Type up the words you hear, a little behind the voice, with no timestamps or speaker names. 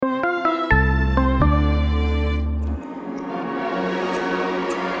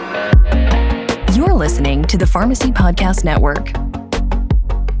listening to the Pharmacy Podcast Network.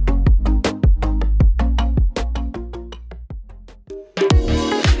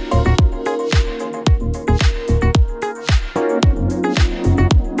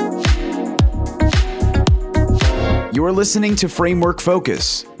 You're listening to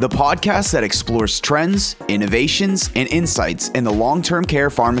FrameworkFocus, the podcast that explores trends, innovations, and insights in the long-term care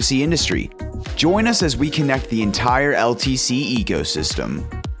pharmacy industry. Join us as we connect the entire LTC ecosystem.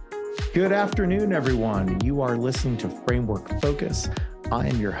 Good afternoon, everyone. You are listening to FrameworkFocus. I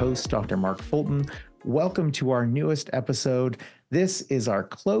am your host, Dr. Mark Fulton. Welcome to our newest episode. This is our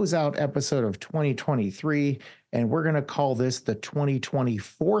closeout episode of 2023, and we're going to call this the 2020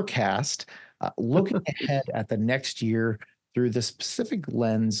 Forecast. Looking ahead at the next year through the specific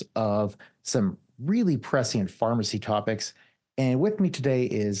lens of some really prescient pharmacy topics. And with me today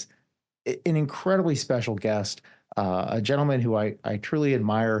is an incredibly special guest, a gentleman who I truly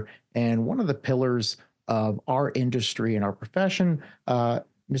admire, and one of the pillars of our industry and our profession, Mr.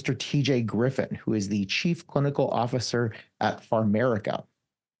 TJ Griffin, who is the Chief Clinical Officer at PharMerica.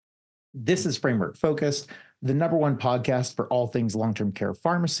 This is Framework Focus, the #1 podcast for all things long-term care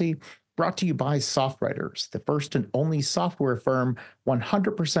pharmacy, brought to you by SoftWriters, the first and only software firm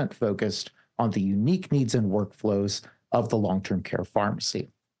 100% focused on the unique needs and workflows of the long-term care pharmacy.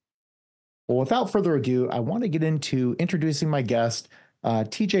 Well, without further ado, I want to get into introducing my guest,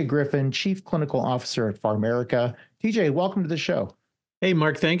 TJ Griffin, Chief Clinical Officer at PharMerica. TJ, welcome to the show. Hey,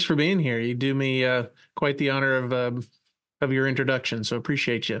 Mark, thanks for being here. You do me quite the honor of your introduction, so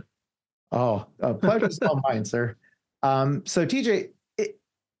appreciate you. Oh, pleasure's all mine, sir. So TJ,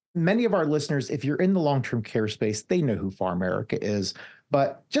 many of our listeners, if you're in the long-term care space, they know who PharMerica is.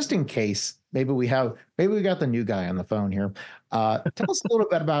 But just in case, maybe we got the new guy on the phone here. Tell us a little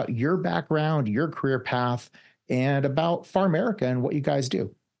bit about your background, your career path, and about PharMerica and what you guys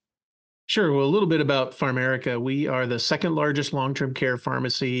do. Sure. Well, a little bit about PharMerica. We are the second largest long-term care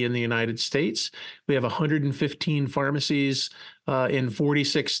pharmacy in the United States. We have 115 pharmacies in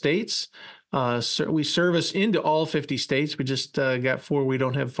 46 states. So we service into all 50 states. We just got 4 we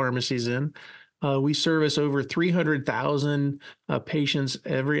don't have pharmacies in. We service over 300,000 patients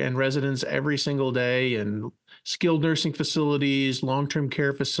and residents every single day in skilled nursing facilities, long-term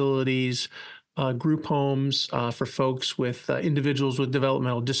care facilities, group homes for folks with individuals with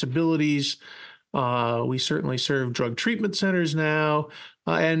developmental disabilities. We certainly serve drug treatment centers now.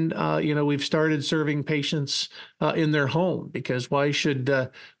 And we've started serving patients in their home, because why should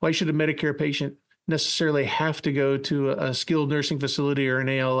a Medicare patient necessarily have to go to a skilled nursing facility or an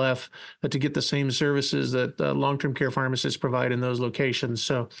ALF to get the same services that long-term care pharmacists provide in those locations?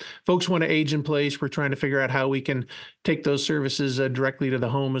 So folks want to age in place. We're trying to figure out how we can take those services directly to the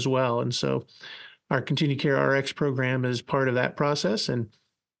home as well. And so our Continued Care RX program is part of that process. And,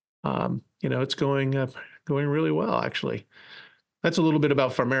 it's going really well, actually. That's a little bit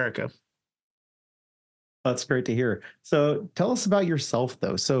about PharMerica. That's great to hear. So tell us about yourself,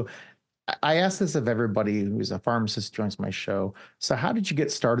 though. So I ask this of everybody who's a pharmacist joins my show. So how did you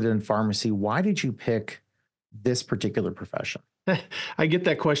get started in pharmacy? Why did you pick this particular profession? I get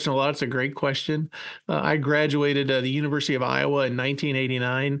that question a lot. It's a great question. I graduated the University of Iowa in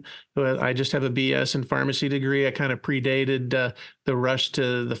 1989. I just have a BS in pharmacy degree. I kind of predated the rush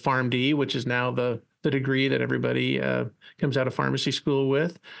to the PharmD, which is now the degree that everybody comes out of pharmacy school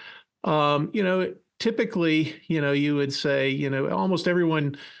with. Typically, you would say, almost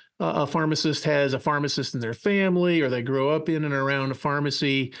everyone, a pharmacist has a pharmacist in their family, or they grow up in and around a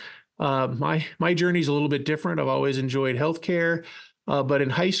pharmacy. My journey is a little bit different. I've always enjoyed healthcare, but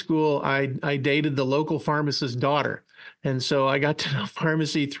in high school, I dated the local pharmacist's daughter. And so I got to know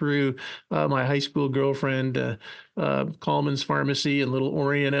pharmacy through my high school girlfriend, Coleman's Pharmacy in Little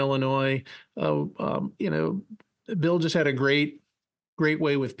Orion, Illinois. Bill just had a great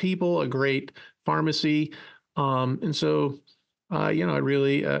way with people, a great pharmacy. And so, I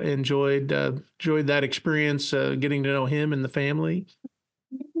really enjoyed that experience, getting to know him and the family.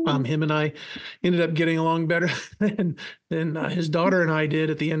 Him and I ended up getting along better than his daughter and I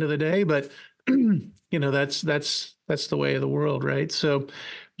did at the end of the day. But that's the way of the world, right? So,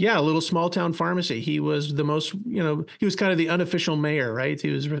 yeah, a little small town pharmacy. He was the most, he was kind of the unofficial mayor, right? He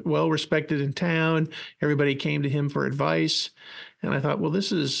was well respected in town. Everybody came to him for advice, and I thought, well,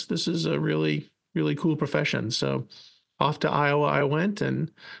 this is a really, really cool profession. So, off to Iowa I went,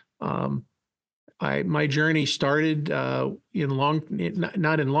 and my journey started not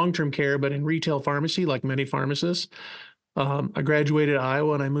in long-term care, but in retail pharmacy, like many pharmacists. I graduated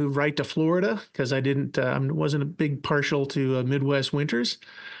Iowa and I moved right to Florida because I wasn't a big partial to Midwest winters.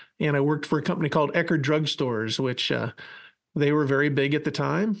 And I worked for a company called Eckerd Drugstores, which they were very big at the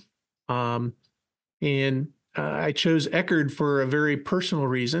time. And I chose Eckerd for a very personal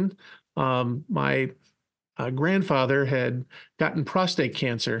reason. My grandfather had gotten prostate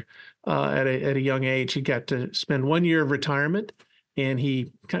cancer at a young age. He got to spend 1 year of retirement, and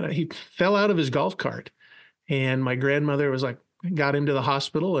he fell out of his golf cart. And my grandmother was like, got him to the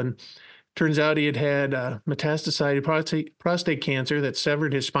hospital, and turns out he had metastasized prostate cancer that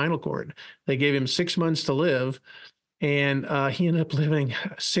severed his spinal cord. They gave him 6 months to live, and he ended up living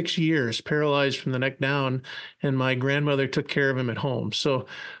 6 years, paralyzed from the neck down. And my grandmother took care of him at home. So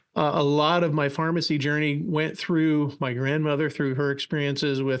a lot of my pharmacy journey went through my grandmother, through her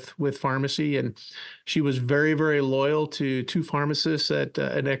experiences with pharmacy, and she was very, very loyal to two pharmacists at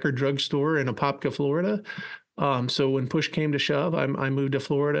an Eckerd drugstore in Apopka, Florida. So when push came to shove, I moved to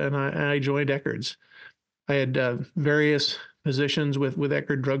Florida, and I joined Eckerd's. I had various positions with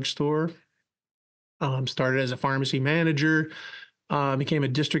Eckerd drugstore. Started as a pharmacy manager, became a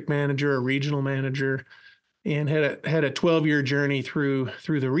district manager, a regional manager, and had a 12-year journey through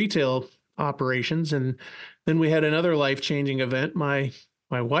the retail operations. And then we had another life-changing event. My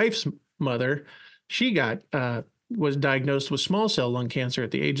wife's mother, she was diagnosed with small cell lung cancer at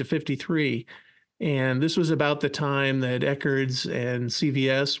the age of 53. And this was about the time that Eckerd's and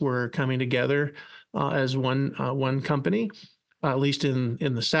CVS were coming together as one company, at least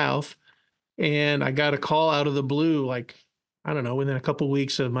in the South. And I got a call out of the blue, like, I don't know, within a couple of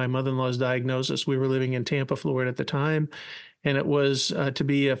weeks of my mother-in-law's diagnosis. We were living in Tampa, Florida at the time, and it was to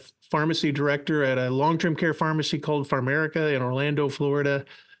be a pharmacy director at a long-term care pharmacy called PharMerica in Orlando, Florida,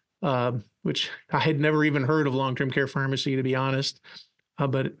 which I had never even heard of long-term care pharmacy, to be honest,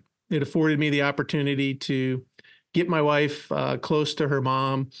 but it afforded me the opportunity to get my wife close to her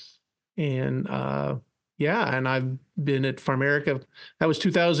mom. And and I've been at PharMerica. That was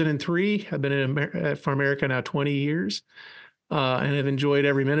 2003. I've been at PharMerica now 20 years, and I've enjoyed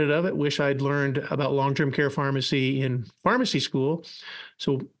every minute of it. Wish I'd learned about long-term care pharmacy in pharmacy school.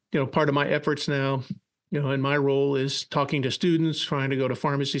 So, part of my efforts now, in my role is talking to students, trying to go to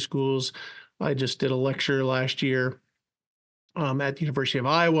pharmacy schools. I just did a lecture last year at the University of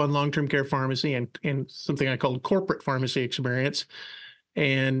Iowa on long-term care pharmacy and something I called corporate pharmacy experience.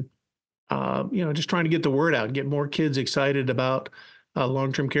 And just trying to get the word out, get more kids excited about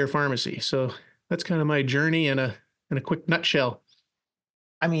long-term care pharmacy. So that's kind of my journey in a quick nutshell.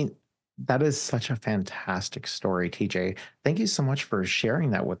 I mean, that is such a fantastic story, TJ. Thank you so much for sharing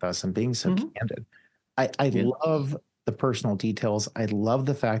that with us and being so candid. I love the personal details. I love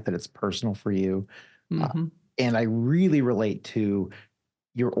the fact that it's personal for you. And I really relate to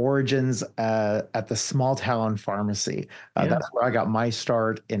your origins at the small town pharmacy. That's where I got my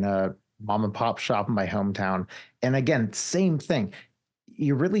start, in a mom and pop shop in my hometown. And again, same thing.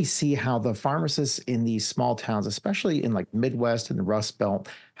 You really see how the pharmacists in these small towns, especially in like Midwest and the Rust Belt,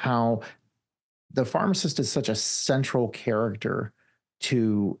 how the pharmacist is such a central character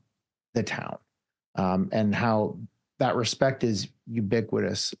to the town, and how that respect is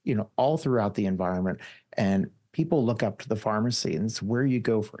ubiquitous, all throughout the environment. And people look up to the pharmacy, and it's where you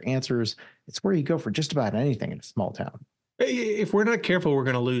go for answers. It's where you go for just about anything in a small town. If we're not careful, we're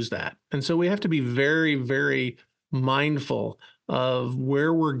going to lose that. And so we have to be very, very mindful of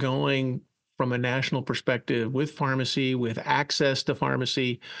where we're going from a national perspective with pharmacy, with access to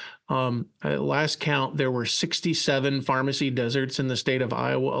pharmacy. At last count, there were 67 pharmacy deserts in the state of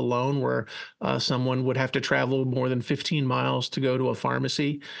Iowa alone, where someone would have to travel more than 15 miles to go to a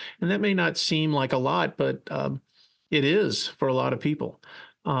pharmacy. And that may not seem like a lot, but it is for a lot of people.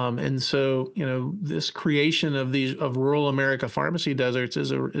 And so, this creation of rural America pharmacy deserts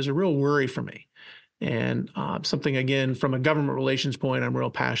is a real worry for me. And something, again, from a government relations point, I'm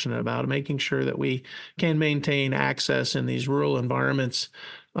real passionate about making sure that we can maintain access in these rural environments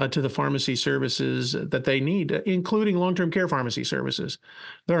to the pharmacy services that they need, including long-term care pharmacy services.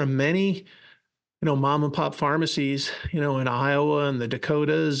 There are many, mom and pop pharmacies, in Iowa and the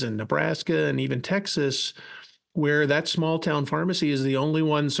Dakotas and Nebraska and even Texas, where that small town pharmacy is the only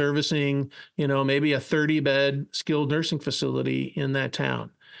one servicing, maybe a 30-bed skilled nursing facility in that town.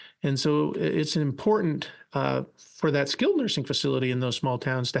 And so it's important for that skilled nursing facility in those small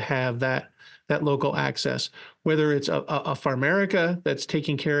towns to have that local access, whether it's a PharMerica that's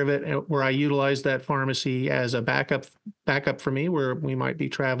taking care of it, where I utilize that pharmacy as a backup for me, where we might be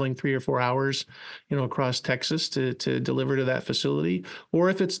traveling 3 or 4 hours, across Texas to deliver to that facility,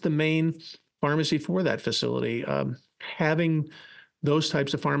 or if it's the main pharmacy for that facility. Having those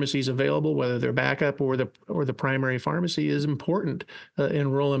types of pharmacies available, whether they're backup or the primary pharmacy, is important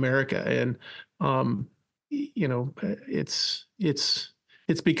in rural America. And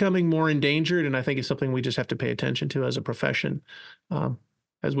it's becoming more endangered, and I think it's something we just have to pay attention to as a profession.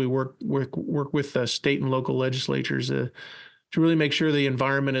 as we work with the state and local legislatures to really make sure the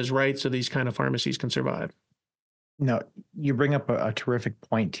environment is right so these kind of pharmacies can survive. No, you bring up a terrific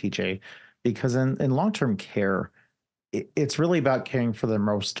point, TJ, because in long-term care, it's really about caring for the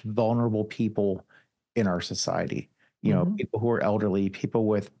most vulnerable people in our society. People who are elderly, people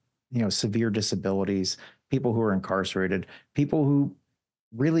with, severe disabilities, people who are incarcerated, people who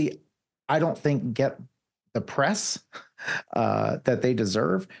really, I don't think get the press that they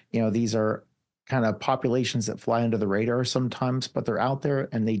deserve. These are kind of populations that fly under the radar sometimes, but they're out there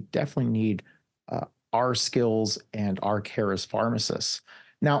and they definitely need uh, our skills and our care as pharmacists.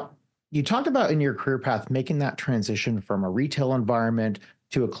 Now, you talked about in your career path making that transition from a retail environment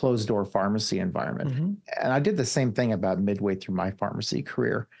to a closed door pharmacy environment. And I did the same thing about midway through my pharmacy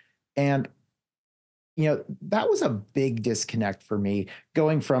career. And that was a big disconnect for me,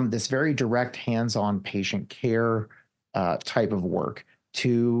 going from this very direct hands-on patient care type of work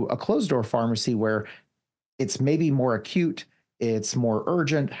to a closed door pharmacy where it's maybe more acute, it's more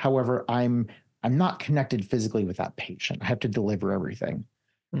urgent. However, I'm not connected physically with that patient. I have to deliver everything.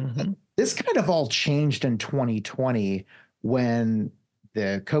 This kind of all changed in 2020 when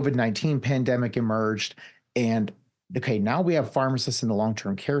the COVID-19 pandemic emerged. And okay, now we have pharmacists in the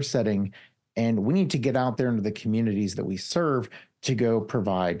long-term care setting, and we need to get out there into the communities that we serve to go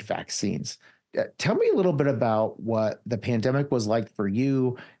provide vaccines. Tell me a little bit about what the pandemic was like for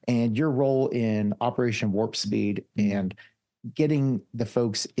you and your role in Operation Warp Speed and getting the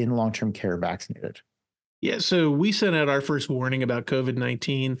folks in long-term care vaccinated. Yeah, so we sent out our first warning about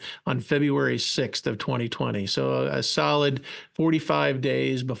COVID-19 on February 6th of 2020. So a solid 45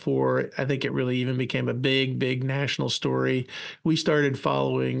 days before I think it really even became a big national story. We started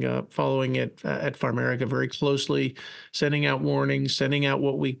following it at PharMerica very closely, sending out warnings, sending out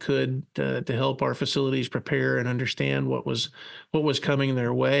what we could to help our facilities prepare and understand what was coming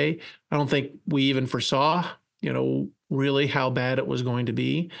their way. I don't think we even foresaw, really how bad it was going to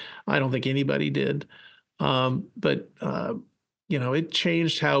be. I don't think anybody did. But it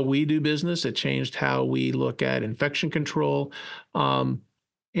changed how we do business. It changed how we look at infection control. And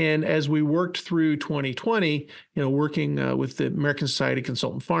as we worked through 2020, working with the American Society of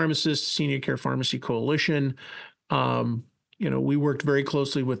Consultant Pharmacists, Senior Care Pharmacy Coalition, we worked very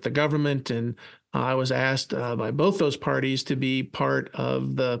closely with the government. And I was asked by both those parties to be part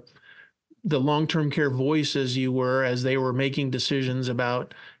of the long-term care voice, as they were making decisions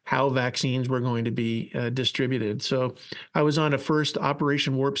about how vaccines were going to be distributed. So I was on a first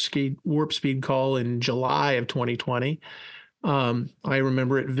Operation Warp Speed call in July of 2020. I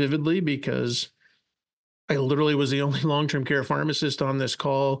remember it vividly because I literally was the only long-term care pharmacist on this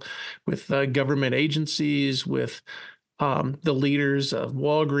call with government agencies, with the leaders of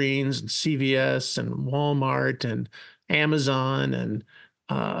Walgreens and CVS and Walmart and Amazon and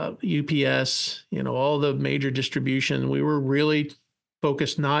UPS, all the major distribution. We were really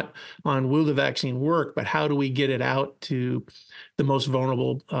focused not on will the vaccine work, but how do we get it out to the most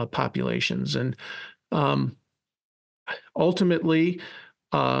vulnerable populations. And ultimately,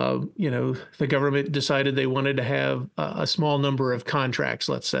 the government decided they wanted to have a small number of contracts,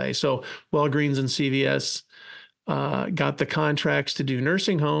 let's say. So Walgreens and CVS got the contracts to do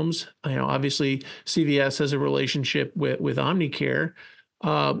nursing homes. Obviously, CVS has a relationship with Omnicare.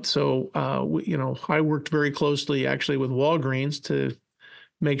 I worked very closely actually with Walgreens to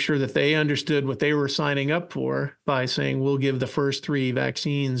make sure that they understood what they were signing up for by saying, we'll give the first 3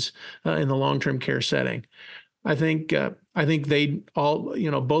 vaccines in the long-term care setting. I think they all,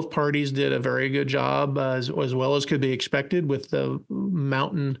 both parties did a very good job as well as could be expected with the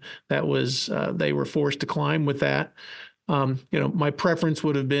mountain that was they were forced to climb with that. My preference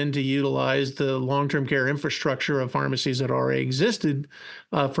would have been to utilize the long-term care infrastructure of pharmacies that already existed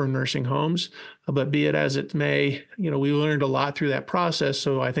for nursing homes. But be it as it may, we learned a lot through that process.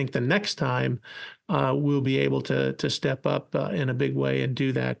 So I think the next time we'll be able to step up in a big way and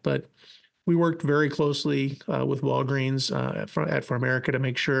do that. But we worked very closely with Walgreens at PharMerica to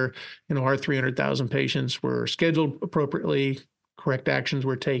make sure, our 300,000 patients were scheduled appropriately, correct actions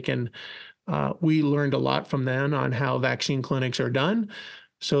were taken. We learned a lot from them on how vaccine clinics are done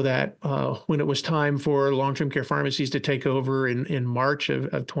so that when it was time for long-term care pharmacies to take over in March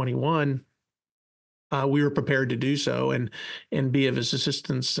of 21, we were prepared to do so and be of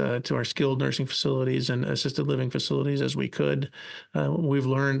assistance to our skilled nursing facilities and assisted living facilities as we could. We've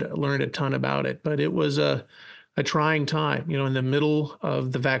learned a ton about it, but it was a trying time. In the middle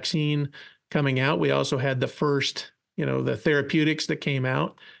of the vaccine coming out, we also had the first, the therapeutics that came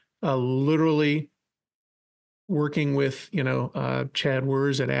out. Literally working with, Chad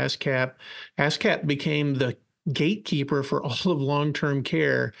Wers at ASCAP. ASCAP became the gatekeeper for all of long-term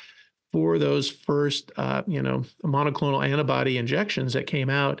care for those first, monoclonal antibody injections that came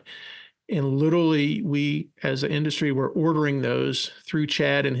out. And literally, we as an industry were ordering those through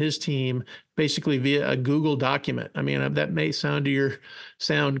Chad and his team, basically via a Google document. I mean, that may sound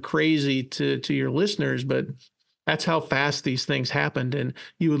crazy to your listeners, but that's how fast these things happened. And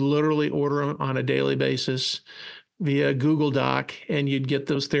you would literally order them on a daily basis via Google Doc, and you'd get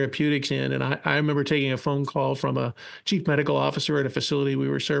those therapeutics in. And I remember taking a phone call from a chief medical officer at a facility we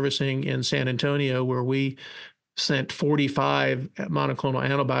were servicing in San Antonio, where we sent 45 monoclonal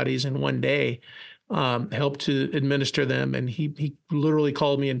antibodies in one day, helped to administer them. And he literally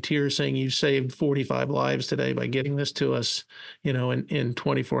called me in tears saying, "You saved 45 lives today by getting this to us, in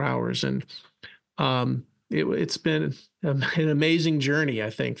 24 hours. And it's been an amazing journey, I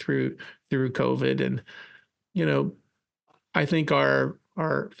think, through COVID. And, I think our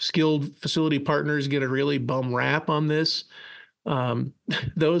skilled facility partners get a really bum rap on this.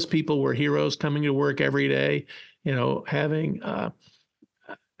 Those people were heroes coming to work every day, having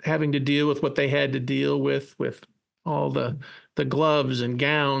to deal with what they had to deal with all the gloves and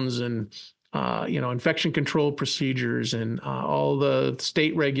gowns and infection control procedures and all the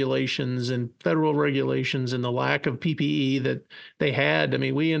state regulations and federal regulations and the lack of PPE that they had. I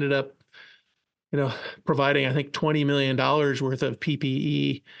mean, we ended up providing, I think, $20 million worth of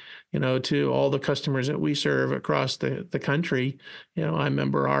PPE, to all the customers that we serve across the country. I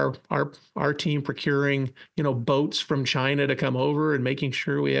remember our team procuring, boats from China to come over and making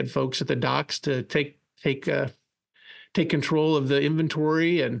sure we had folks at the docks to take control of the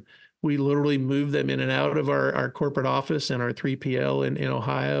inventory. And we literally moved them in and out of our corporate office and our 3PL in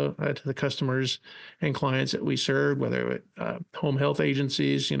Ohio to the customers and clients that we served, whether it home health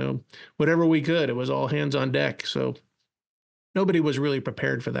agencies, whatever we could. It was all hands on deck. So nobody was really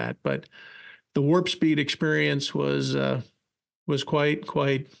prepared for that. But the warp speed experience was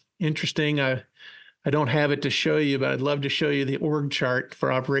quite interesting. I don't have it to show you, but I'd love to show you the org chart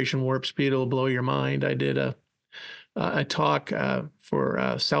for Operation Warp Speed. It'll blow your mind. I did a talk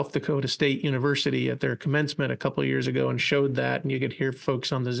for South Dakota State University at their commencement a couple of years ago and showed that, and you could hear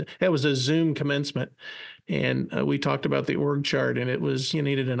folks on that was a Zoom commencement. And we talked about the org chart, and it was, you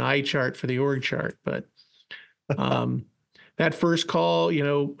needed an eye chart for the org chart. But that first call,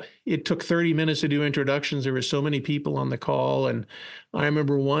 it took 30 minutes to do introductions. There were so many people on the call. And I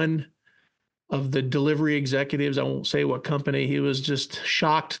remember one of the delivery executives, I won't say what company, he was just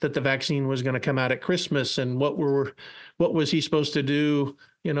shocked that the vaccine was going to come out at Christmas, and what was he supposed to do,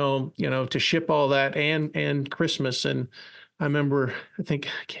 to ship all that and Christmas. And I remember, I think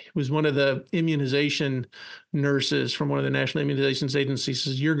it was one of the immunization nurses from one of the National Immunizations Agencies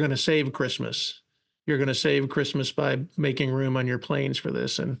says, "You're going to save Christmas. You're going to save Christmas by making room on your planes for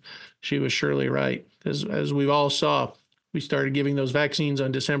this." And she was surely right. As we all saw, we started giving those vaccines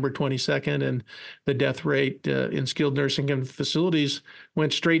on December 22nd, and the death rate in skilled nursing facilities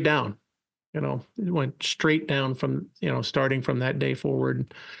went straight down. It went straight down from, starting from that day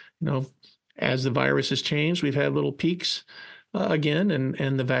forward. As the virus has changed, we've had little peaks again,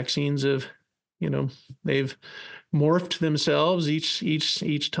 and the vaccines have, they've morphed themselves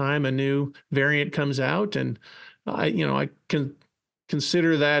each time a new variant comes out. And I can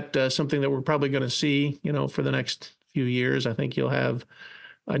consider that something that we're probably going to see, for the next few years. I think you'll have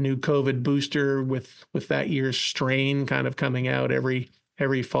a new COVID booster with that year's strain kind of coming out every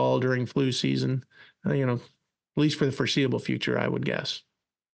fall during flu season, at least for the foreseeable future, I would guess.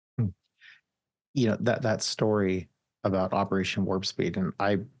 That story about Operation Warp Speed, and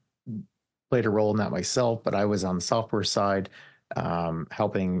I played a role in that myself, but I was on the software side,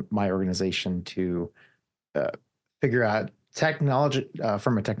 helping my organization to figure out technology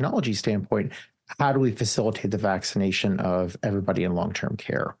from a technology standpoint. How do we facilitate the vaccination of everybody in long-term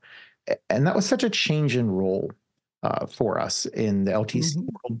care? And that was such a change in role for us in the LTC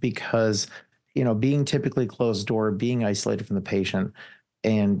world, because, being typically closed door, being isolated from the patient,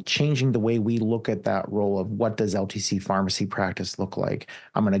 and changing the way we look at that role of what does LTC pharmacy practice look like.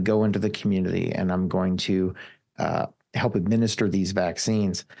 I'm going to go into the community and I'm going to help administer these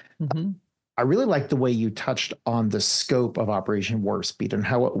vaccines. I really like the way you touched on the scope of Operation Warp Speed and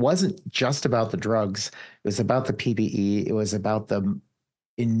how it wasn't just about the drugs. It was about the PPE. It was about the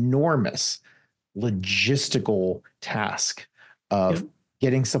enormous logistical task of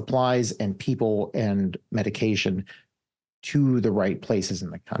getting supplies and people and medication to the right places in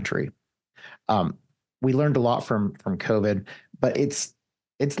the country. We learned a lot from COVID, but it's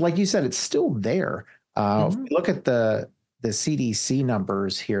like you said, it's still there. If we look at the CDC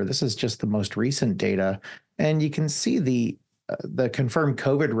numbers here, this is just the most recent data, and you can see the confirmed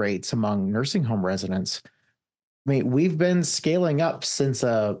COVID rates among nursing home residents mean, we've been scaling up since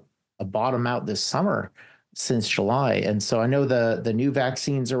a bottom out this summer, since July. And so I know the new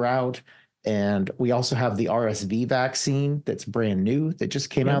vaccines are out. And we also have the RSV vaccine that's brand new that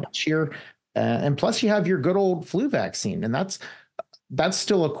just came out this year. And plus you have your good old flu vaccine. And that's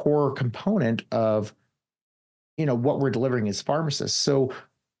still a core component of, what we're delivering as pharmacists. So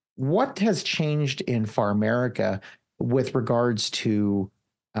what has changed in PharMerica with regards to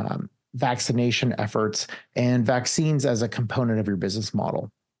vaccination efforts and vaccines as a component of your business model?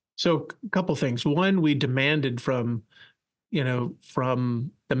 So a couple things. One, we demanded from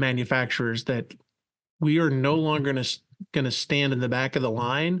the manufacturers that we are no longer going to stand in the back of the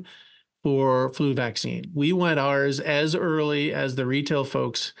line for flu vaccine. We want ours as early as the retail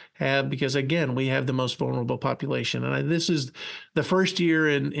folks have, because again, we have the most vulnerable population. And this is the first year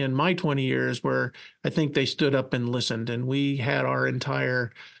in my 20 years where I think they stood up and listened, and we had our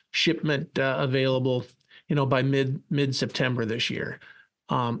entire shipment available, by mid-September this year.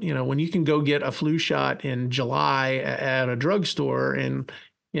 When you can go get a flu shot in July at a drugstore, and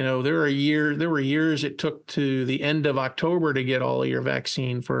there were years it took to the end of October to get all of your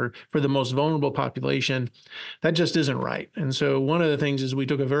vaccine for the most vulnerable population. That just isn't right. And so one of the things is we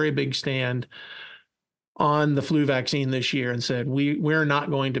took a very big stand on the flu vaccine this year and said we're not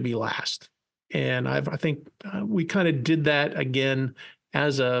going to be last. And I think we kind of did that again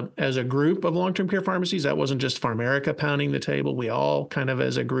as a group of long-term care pharmacies. That wasn't just PharMerica pounding the table. We all kind of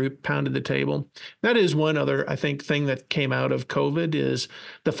as a group pounded the table. That is one other, I think, thing that came out of COVID is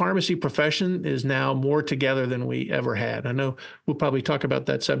the pharmacy profession is now more together than we ever had. I know we'll probably talk about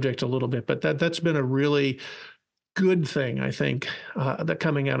that subject a little bit, but that's been a really good thing, I think, that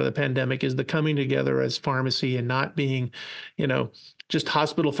coming out of the pandemic is the coming together as pharmacy and not being, just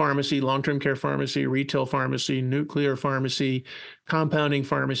hospital pharmacy, long-term care pharmacy, retail pharmacy, nuclear pharmacy, compounding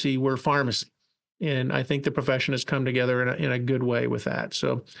pharmacy. We're pharmacy. And I think the profession has come together in a good way with that.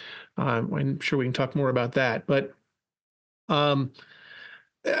 So I'm sure we can talk more about that. But the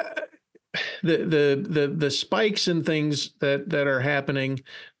spikes and things that are happening,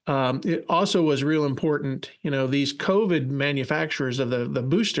 it also was real important. These COVID manufacturers of the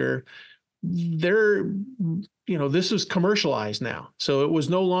booster, this is commercialized now. So it was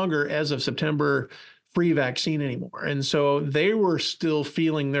no longer, as of September, free vaccine anymore. And so they were still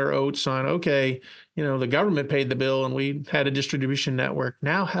feeling their oats on, okay, the government paid the bill and we had a distribution network.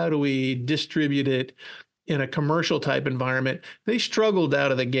 Now, how do we distribute it in a commercial type environment? They struggled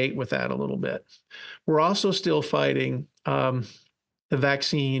out of the gate with that a little bit. We're also still fighting the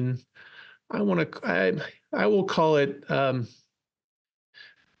vaccine. I will call it,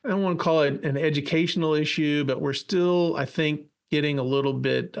 I don't want to call it an educational issue, but we're still, I think, getting a little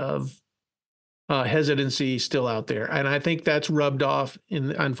bit of hesitancy still out there. And I think that's rubbed off,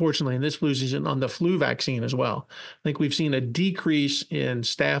 unfortunately, in this flu season on the flu vaccine as well. I think we've seen a decrease in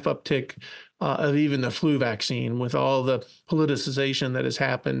staff uptick of even the flu vaccine with all the politicization that has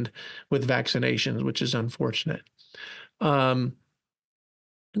happened with vaccinations, which is unfortunate.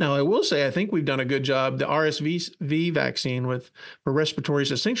 Now, I will say, I think we've done a good job. The RSV vaccine for respiratory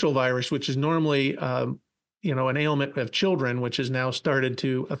syncytial virus, which is normally, an ailment of children, which has now started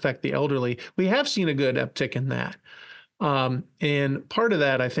to affect the elderly. We have seen a good uptick in that. And part of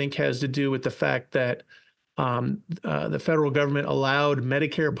that, I think, has to do with the fact that the federal government allowed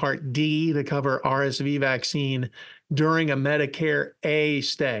Medicare Part D to cover RSV vaccine during a Medicare A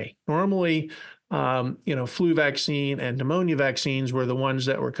stay. Normally, flu vaccine and pneumonia vaccines were the ones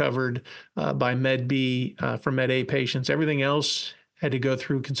that were covered by Med B for Med A patients. Everything else had to go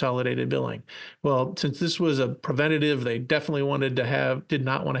through consolidated billing. Well, since this was a preventative, they definitely did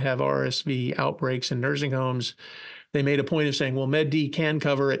not want to have RSV outbreaks in nursing homes. They made a point of saying, well, Med D can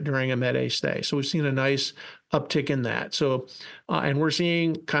cover it during a Med A stay. So we've seen a nice uptick in that. So, and we're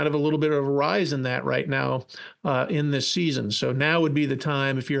seeing kind of a little bit of a rise in that right now in this season. So now would be the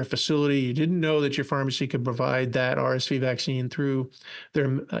time, if you're a facility, you didn't know that your pharmacy could provide that RSV vaccine through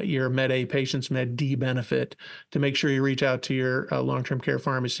your Med A patient's Med D benefit, to make sure you reach out to your long-term care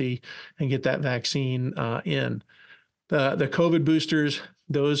pharmacy and get that vaccine in. The COVID boosters,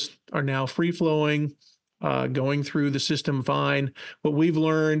 those are now free-flowing. Going through the system fine. What we've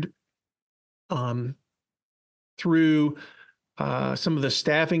learned through some of the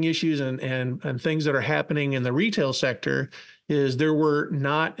staffing issues and things that are happening in the retail sector is there were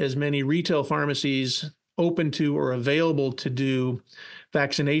not as many retail pharmacies open to or available to do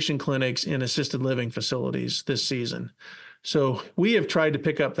vaccination clinics in assisted living facilities this season. So we have tried to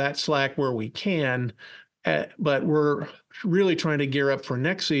pick up that slack where we can, but we're really trying to gear up for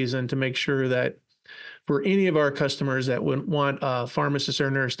next season to make sure that for any of our customers that would want a pharmacist or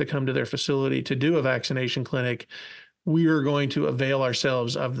nurse to come to their facility to do a vaccination clinic, we are going to avail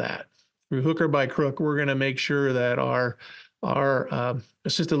ourselves of that. Through hook or by crook, we're going to make sure that our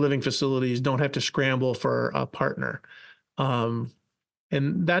assisted living facilities don't have to scramble for a partner. And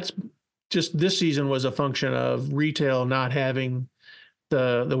that's just this season was a function of retail not having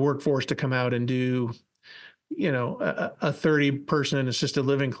the workforce to come out and do, a 30-person assisted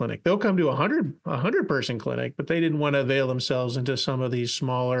living clinic. They'll come to a 100-person clinic, but they didn't want to avail themselves into some of these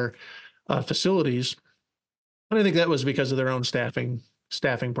smaller facilities. And I think that was because of their own staffing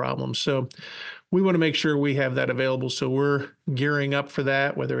problems. So we want to make sure we have that available. So we're gearing up for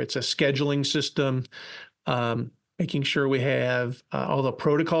that, whether it's a scheduling system, making sure we have all the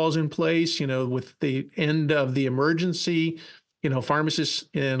protocols in place, with the end of the emergency. Pharmacists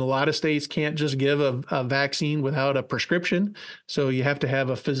in a lot of states can't just give a vaccine without a prescription. So you have to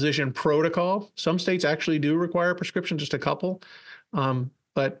have a physician protocol. Some states actually do require a prescription, just a couple.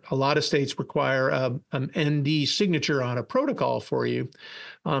 But a lot of states require an ND signature on a protocol for you.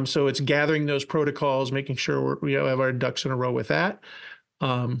 So it's gathering those protocols, making sure we have our ducks in a row with that.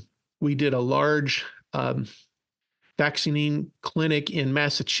 We did a large vaccine clinic in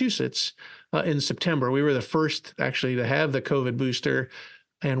Massachusetts in September. We were the first actually to have the COVID booster,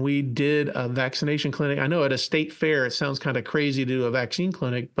 and we did a vaccination clinic. I know at a state fair, it sounds kind of crazy to do a vaccine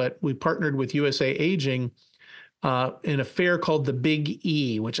clinic, but we partnered with USA Aging in a fair called the Big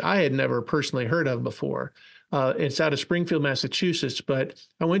E, which I had never personally heard of before. It's out of Springfield, Massachusetts, but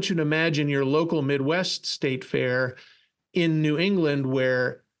I want you to imagine your local Midwest state fair in New England,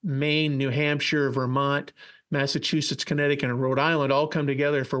 where Maine, New Hampshire, Vermont, Massachusetts, Connecticut, and Rhode Island all come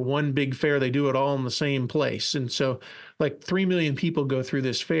together for one big fair. They do it all in the same place. And so like 3 million people go through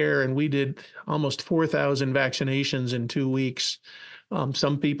this fair, and we did almost 4,000 vaccinations in 2 weeks.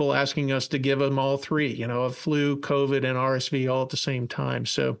 Some people asking us to give them all three, of flu, COVID, and RSV all at the same time.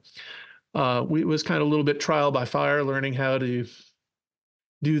 So it was kind of a little bit trial by fire, learning how to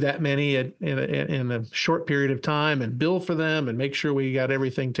do that many in a short period of time and bill for them and make sure we got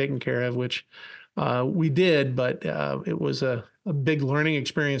everything taken care of, which we did, but it was a big learning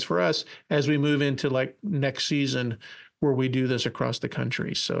experience for us as we move into like next season where we do this across the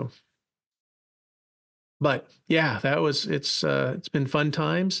country. So, but yeah, it's been fun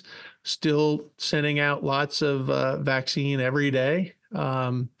times, still sending out lots of vaccine every day,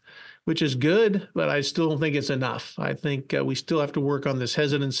 which is good, but I still don't think it's enough. I think we still have to work on this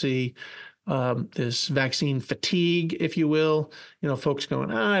hesitancy, this vaccine fatigue, if you will. Folks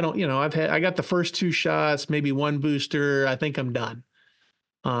going, I got the first 2 shots, maybe 1 booster. I think I'm done.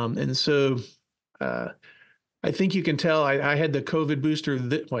 And so I think you can tell I had the COVID booster.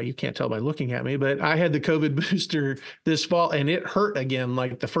 Well, you can't tell by looking at me, but I had the COVID booster this fall, and it hurt again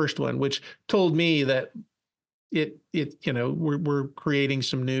like the first one, which told me that we're creating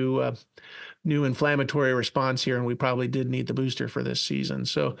some new inflammatory response here, and we probably did need the booster for this season.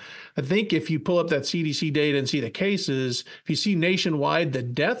 So I think if you pull up that CDC data and see the cases, if you see nationwide the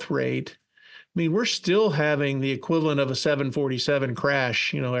death rate, I mean, we're still having the equivalent of a 747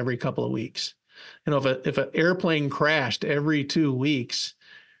 crash, every couple of weeks. If an airplane crashed every 2 weeks,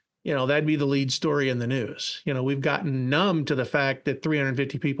 that'd be the lead story in the news. We've gotten numb to the fact that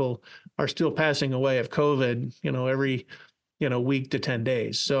 350 people are still passing away of COVID, every, week to 10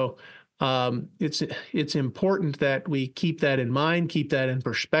 days. So it's important that we keep that in mind, keep that in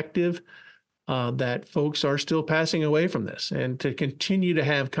perspective, that folks are still passing away from this, and to continue to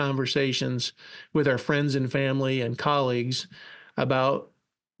have conversations with our friends and family and colleagues about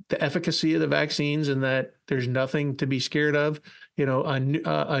the efficacy of the vaccines and that there's nothing to be scared of. A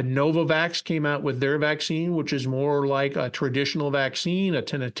Novavax came out with their vaccine, which is more like a traditional vaccine,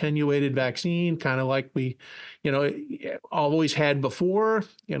 an attenuated vaccine, kind of like we, always had before.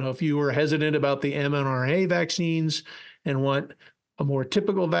 If you were hesitant about the mRNA vaccines and want a more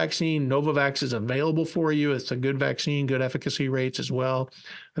typical vaccine, Novavax is available for you. It's a good vaccine, good efficacy rates as well.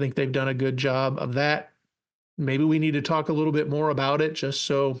 I think they've done a good job of that. Maybe we need to talk a little bit more about it, just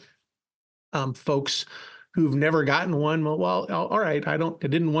so folks who've never gotten one, well, all right, I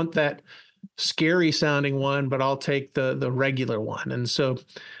didn't want that scary sounding one, but I'll take the regular one. And so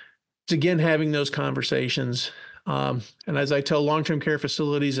it's again having those conversations. And as I tell long-term care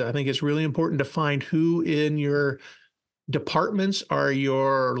facilities, I think it's really important to find who in your departments are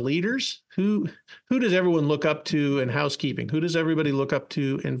your leaders. Who does everyone look up to in housekeeping? Who does everybody look up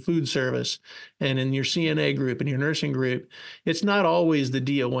to in food service and in your CNA group and your nursing group? It's not always the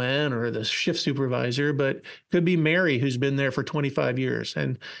DON or the shift supervisor, but it could be Mary, who's been there for 25 years.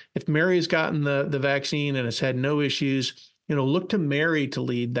 And if Mary's gotten the vaccine and has had no issues, look to Mary to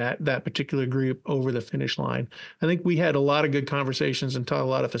lead that particular group over the finish line. I think we had a lot of good conversations and taught a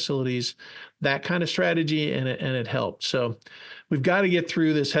lot of facilities that kind of strategy, and it helped. So we've got to get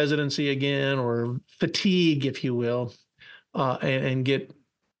through this hesitancy again, or fatigue, if you will, and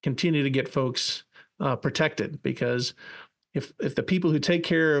continue to get folks protected, because if the people who take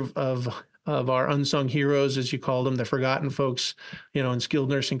care of our unsung heroes, as you call them, the forgotten folks, in skilled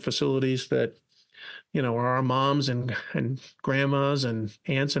nursing facilities that, are our moms and grandmas and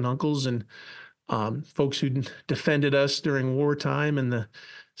aunts and uncles and folks who defended us during wartime in the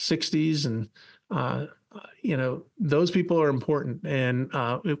 60s. And, those people are important, and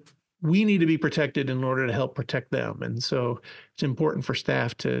we need to be protected in order to help protect them. And so it's important for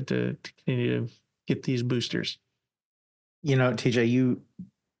staff to continue to get these boosters. TJ,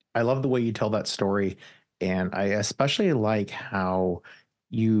 I love the way you tell that story. And I especially like how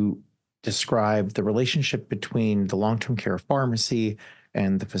you describe the relationship between the long-term care pharmacy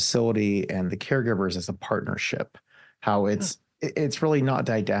and the facility and the caregivers as a partnership, how it's really not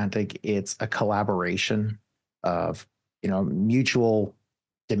didactic. It's a collaboration of, mutual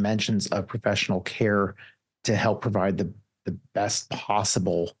dimensions of professional care to help provide the best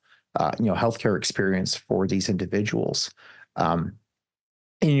possible, healthcare experience for these individuals. And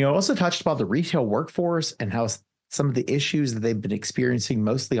you also touched about the retail workforce and how some of the issues that they've been experiencing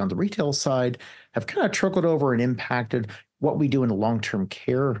mostly on the retail side have kind of trickled over and impacted what we do in the long-term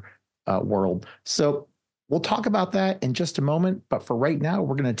care world. So we'll talk about that in just a moment. But for right now,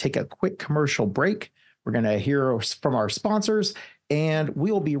 we're going to take a quick commercial break. We're going to hear from our sponsors, and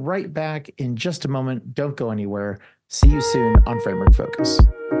we will be right back in just a moment. Don't go anywhere. See you soon on Framework Focus.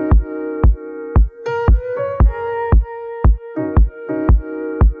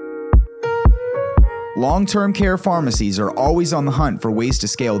 Long-term care pharmacies are always on the hunt for ways to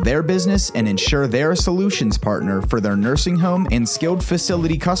scale their business and ensure they're a solutions partner for their nursing home and skilled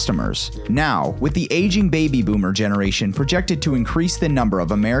facility customers. Now, with the aging baby boomer generation projected to increase the number of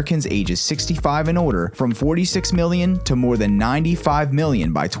Americans ages 65 and older from 46 million to more than 95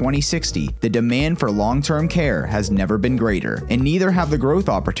 million by 2060, the demand for long-term care has never been greater, and neither have the growth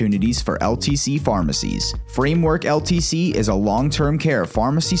opportunities for LTC pharmacies. Framework LTC is a long-term care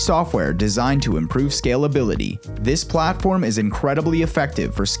pharmacy software designed to improve scalability. This platform is incredibly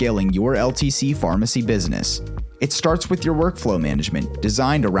effective for scaling your LTC pharmacy business. It starts with your workflow management,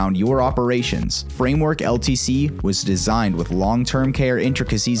 designed around your operations. Framework LTC was designed with long-term care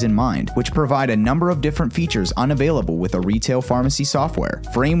intricacies in mind, which provide a number of different features unavailable with a retail pharmacy software.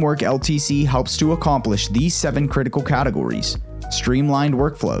 Framework LTC helps to accomplish these 7 critical categories: streamlined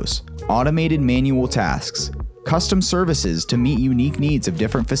workflows, automated manual tasks, custom services to meet unique needs of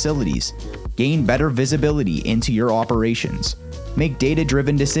different facilities, gain better visibility into your operations, make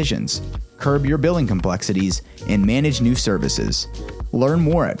data-driven decisions, curb your billing complexities, and manage new services. Learn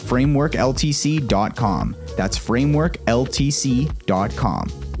more at frameworkltc.com. That's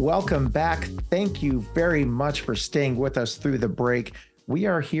frameworkltc.com. Welcome back. Thank you very much for staying with us through the break. We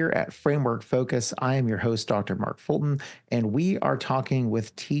are here at Framework Focus. I am your host, Dr. Mark Fulton, and we are talking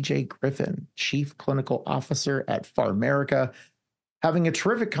with TJ Griffin, Chief Clinical Officer at PharMerica, having a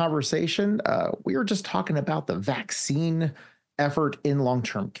terrific conversation. We were just talking about the vaccine effort in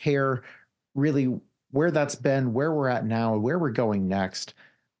long-term care, really where that's been, where we're at now, and where we're going next.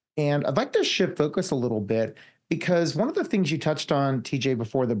 And I'd like to shift focus a little bit, because one of the things you touched on, TJ,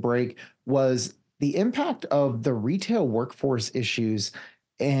 before the break was the impact of the retail workforce issues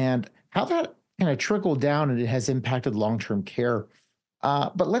and how that kind of trickled down and it has impacted long-term care.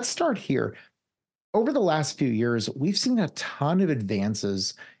 But let's start here. Over the last few years, we've seen a ton of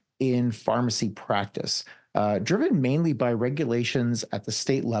advances in pharmacy practice, driven mainly by regulations at the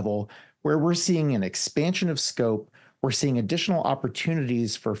state level, where we're seeing an expansion of scope. We're seeing additional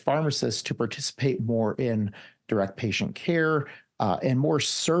opportunities for pharmacists to participate more in direct patient care and more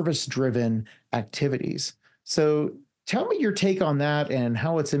service-driven activities. So tell me your take on that and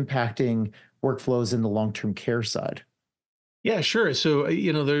how it's impacting workflows in the long-term care side. Yeah, sure. So,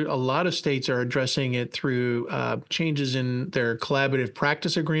 there a lot of states are addressing it through changes in their collaborative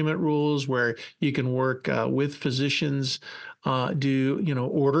practice agreement rules, where you can work with physicians, do,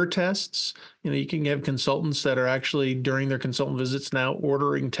 order tests. You can have consultants that are actually during their consultant visits now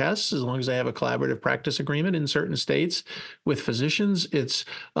ordering tests, as long as they have a collaborative practice agreement in certain states with physicians. It's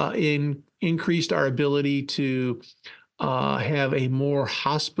increased our ability to have a more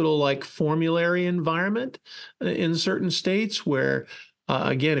hospital-like formulary environment in certain states, where,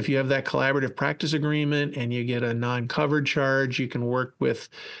 again, if you have that collaborative practice agreement and you get a non-covered charge, you can work with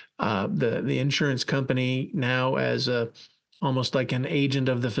the insurance company now as almost like an agent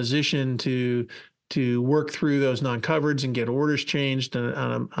of the physician to to work through those non-covereds and get orders changed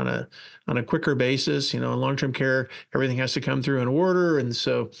on a quicker basis. In long-term care, everything has to come through an order, and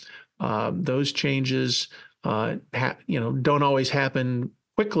so those changes don't always happen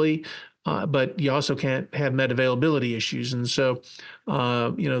quickly. But you also can't have med availability issues. And so,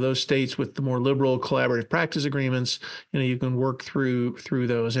 those states with the more liberal collaborative practice agreements, you can work through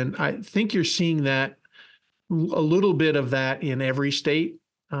those. And I think you're seeing that a little bit of that in every state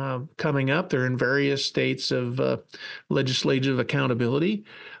coming up. They're in various states of legislative accountability.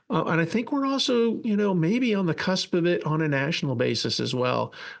 And I think we're also, maybe on the cusp of it on a national basis as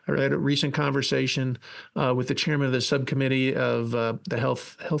well. I had a recent conversation with the chairman of the subcommittee of the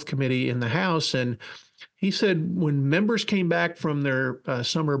health committee in the House, and he said when members came back from their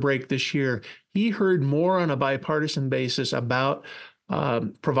summer break this year, he heard more on a bipartisan basis about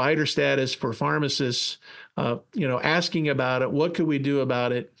provider status for pharmacists, asking about it, what could we do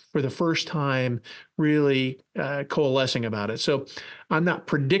about it, for the first time, really coalescing about it. So I'm not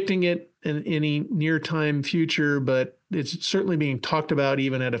predicting it in any near time future, but it's certainly being talked about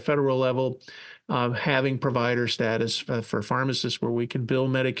even at a federal level, having provider status for pharmacists where we can bill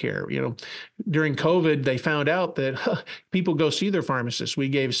Medicare. During COVID, they found out that people go see their pharmacists. We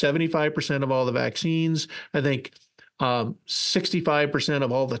gave 75% of all the vaccines. I think 65%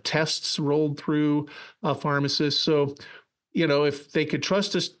 of all the tests rolled through pharmacists. So, if they could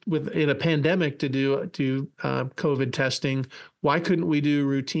trust us in a pandemic to do COVID testing, why couldn't we do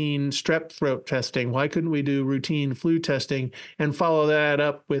routine strep throat testing? Why couldn't we do routine flu testing and follow that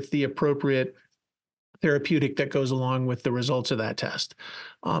up with the appropriate therapeutic that goes along with the results of that test,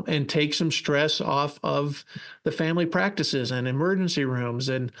 and take some stress off of the family practices and emergency rooms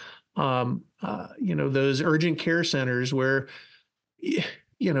and those urgent care centers where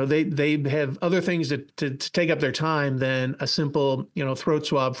they have other things to take up their time than a simple throat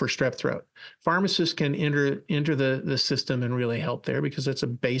swab for strep throat. Pharmacists can enter the system and really help there because it's a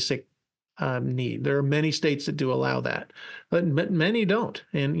basic need. There are many states that do allow that, but many don't.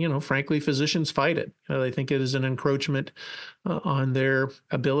 And, frankly, physicians fight it. They think it is an encroachment on their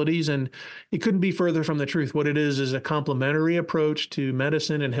abilities. And it couldn't be further from the truth. What it is a complementary approach to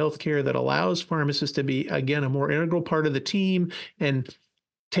medicine and healthcare that allows pharmacists to be, again, a more integral part of the team and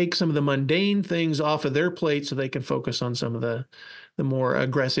take some of the mundane things off of their plate so they can focus on some of the more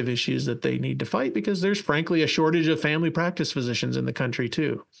aggressive issues that they need to fight, because there's frankly a shortage of family practice physicians in the country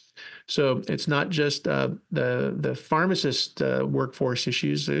too. So it's not just the pharmacist workforce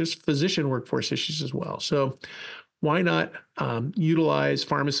issues, there's physician workforce issues as well. So why not utilize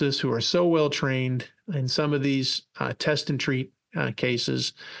pharmacists who are so well trained in some of these test and treat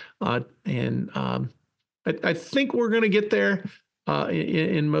cases? I think we're going to get there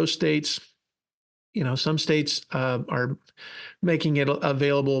in most states. Some states are making it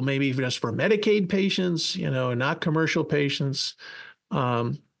available maybe just for Medicaid patients, and not commercial patients.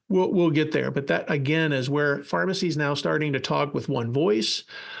 We'll get there. But that, again, is where pharmacy is now starting to talk with one voice.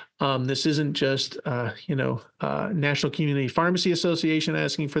 This isn't just, National Community Pharmacy Association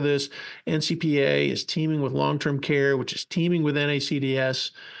asking for this. NCPA is teaming with long-term care, which is teaming with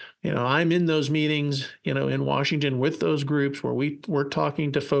NACDS. I'm in those meetings, in Washington with those groups where we're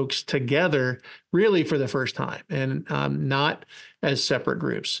talking to folks together really for the first time, and not as separate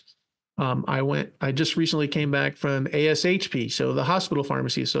groups. I just recently came back from ASHP, so the Hospital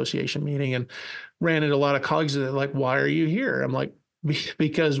Pharmacy Association meeting, and ran into a lot of colleagues that are like, why are you here? I'm like,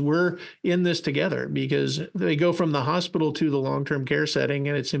 because we're in this together, because they go from the hospital to the long-term care setting.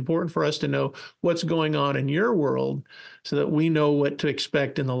 And it's important for us to know what's going on in your world so that we know what to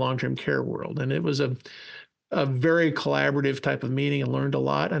expect in the long-term care world. And it was a very collaborative type of meeting, and learned a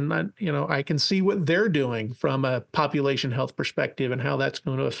lot. And I can see what they're doing from a population health perspective and how that's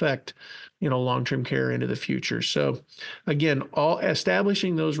going to affect, long-term care into the future. So again,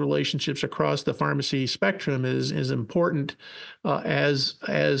 establishing those relationships across the pharmacy spectrum is important as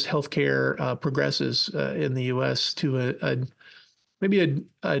healthcare progresses in the U.S. to maybe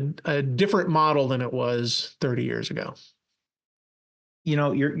a different model than it was 30 years ago.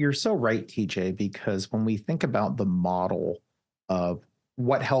 You're so right, TJ, because when we think about the model of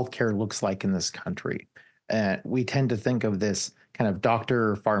what healthcare looks like in this country, we tend to think of this kind of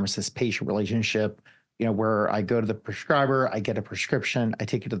doctor, pharmacist, patient relationship, where I go to the prescriber, I get a prescription, I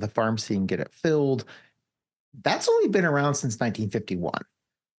take it to the pharmacy and get it filled. That's only been around since 1951.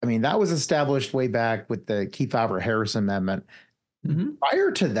 I mean, that was established way back with the Kefauver-Harris Amendment. Mm-hmm.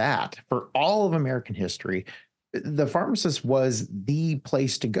 Prior to that, for all of American history, the pharmacist was the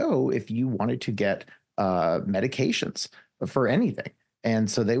place to go if you wanted to get medications for anything. And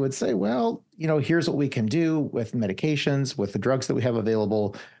so they would say, well, here's what we can do with medications, with the drugs that we have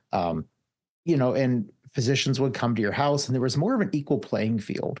available. and physicians would come to your house, and there was more of an equal playing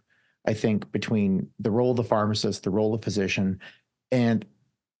field, I think, between the role of the pharmacist, the role of physician. And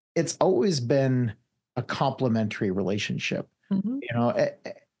it's always been a complementary relationship, Mhm. you know.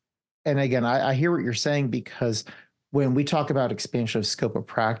 And again, I hear what you're saying, because when we talk about expansion of scope of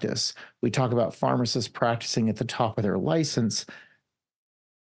practice, we talk about pharmacists practicing at the top of their license.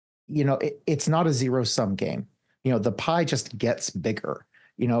 It's not a zero sum game. The pie just gets bigger.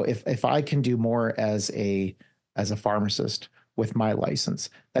 If I can do more as a pharmacist with my license,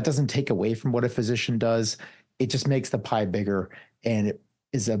 that doesn't take away from what a physician does. It just makes the pie bigger, and it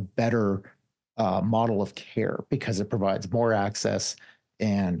is a better model of care, because it provides more access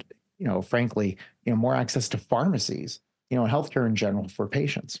and, frankly, more access to pharmacies, and healthcare in general for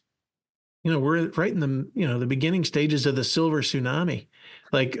patients. We're right in the beginning stages of the silver tsunami.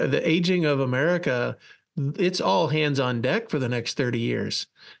 Like the aging of America, it's all hands on deck for the next 30 years,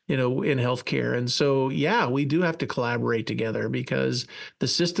 in healthcare. And so, yeah, we do have to collaborate together, because the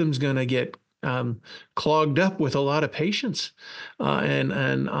system's going to get clogged up with a lot of patients.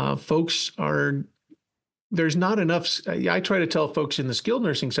 And folks are there's not enough. I try to tell folks in the skilled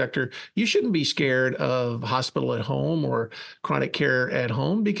nursing sector, you shouldn't be scared of hospital at home or chronic care at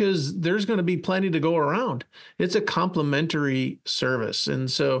home, because there's going to be plenty to go around. It's a complementary service. And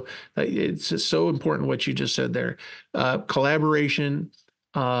so it's so important what you just said there. Collaboration.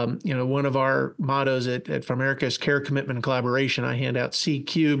 One of our mottos at PharMerica is care, commitment, and collaboration. I hand out C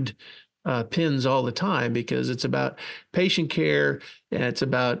cubed pins all the time, because it's about patient care, and it's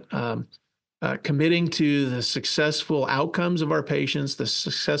about committing to the successful outcomes of our patients, the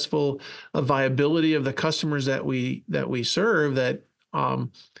successful viability of the customers that we serve. That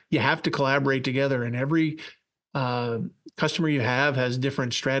you have to collaborate together, and every customer you have has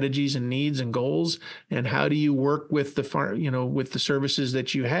different strategies and needs and goals. And how do you work with with the services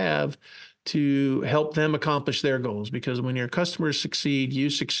that you have to help them accomplish their goals? Because when your customers succeed, you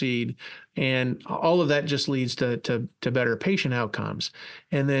succeed, and all of that just leads to better patient outcomes.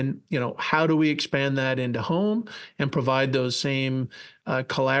 And then, how do we expand that into home and provide those same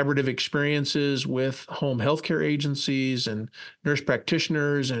collaborative experiences with home healthcare agencies and nurse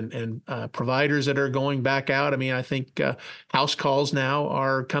practitioners and providers that are going back out? I mean, I think house calls now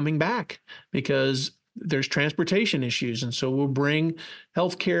are coming back, because there's transportation issues. And so we'll bring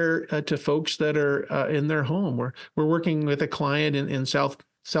healthcare to folks that are in their home. We're working with a client in South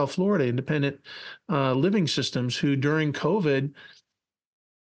Florida, Independent Living Systems, who during COVID,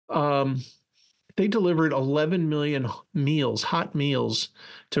 they delivered 11 million meals, hot meals,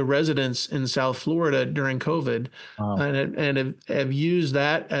 to residents in South Florida during COVID. Wow. And have used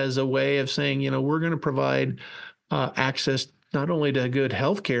that as a way of saying, we're going to provide access not only to good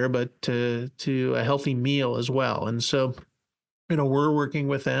health care, but to a healthy meal as well. And so, we're working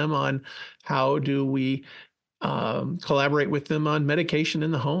with them on how do we collaborate with them on medication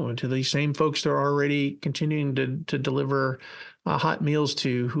in the home, to these same folks they're already continuing to deliver hot meals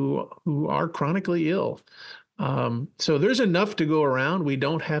to, who are chronically ill. So there's enough to go around. We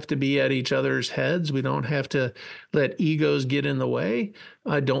don't have to be at each other's heads. We don't have to let egos get in the way.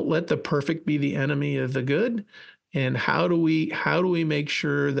 Don't let the perfect be the enemy of the good. And how do we make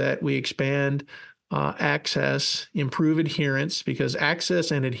sure that we expand access, improve adherence, because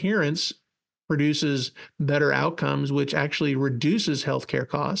access and adherence produces better outcomes, which actually reduces healthcare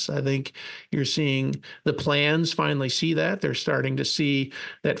costs. I think you're seeing the plans finally see that. They're starting to see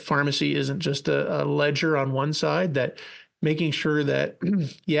that pharmacy isn't just a ledger on one side, that making sure that,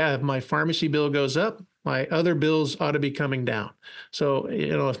 yeah, if my pharmacy bill goes up, my other bills ought to be coming down. So,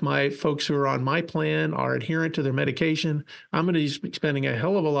 if my folks who are on my plan are adherent to their medication, I'm going to be spending a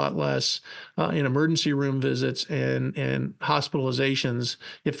hell of a lot less in emergency room visits and hospitalizations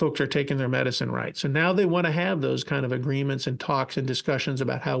if folks are taking their medicine right. So now they want to have those kind of agreements and talks and discussions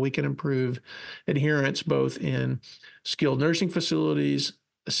about how we can improve adherence, both in skilled nursing facilities,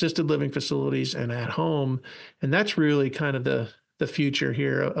 assisted living facilities, and at home. And that's really kind of the future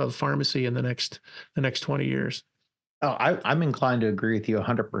here of pharmacy in the next 20 years. Oh, I'm inclined to agree with you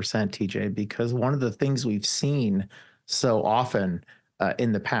 100%, TJ, because one of the things we've seen so often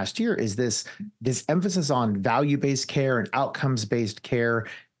in the past year is this emphasis on value-based care and outcomes-based care,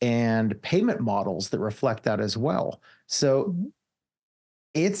 and payment models that reflect that as well. So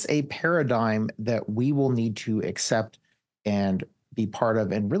it's a paradigm that we will need to accept and be part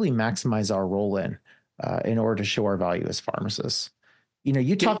of, and really maximize our role in order to show our value as pharmacists.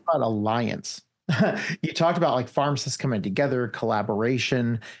 You talk about alliance. You talked about like pharmacists coming together,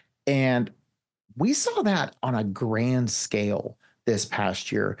 collaboration, and we saw that on a grand scale this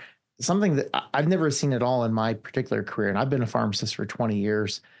past year. Something that I've never seen at all in my particular career, and I've been a pharmacist for 20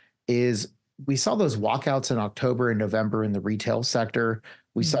 years, is we saw those walkouts in October and November in the retail sector.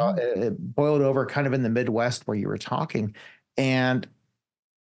 We saw it boiled over kind of in the Midwest where you were talking, and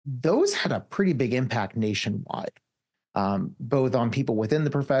those had a pretty big impact nationwide, both on people within the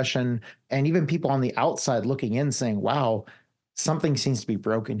profession and even people on the outside looking in saying, wow, something seems to be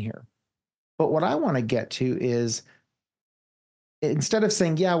broken here. But what I want to get to is, instead of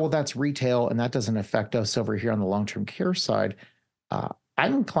saying, yeah, well, that's retail and that doesn't affect us over here on the long-term care side,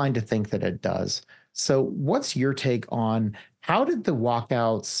 I'm inclined to think that it does. So what's your take on how did the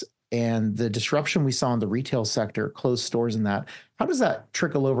walkouts and the disruption we saw in the retail sector, closed stores and that, how does that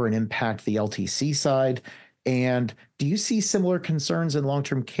trickle over and impact the LTC side? And do you see similar concerns in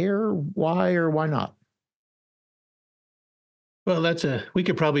long-term care? Why or why not? Well, we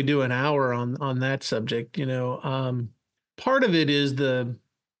could probably do an hour on that subject. Part of it is the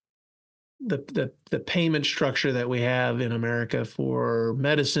payment structure that we have in America for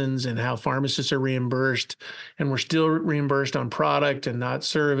medicines and how pharmacists are reimbursed, and we're still reimbursed on product and not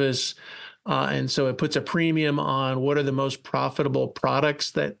service. And so it puts a premium on what are the most profitable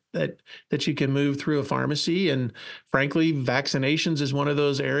products that you can move through a pharmacy. And frankly, vaccinations is one of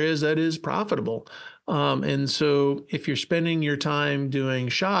those areas that is profitable. And so if you're spending your time doing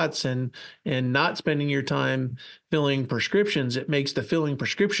shots and not spending your time filling prescriptions, it makes the filling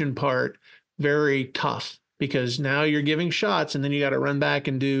prescription part very tough, because now you're giving shots and then you got to run back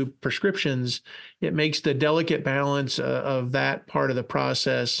and do prescriptions. It makes the delicate balance of that part of the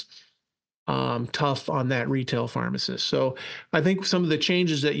process tough on that retail pharmacist. So I think some of the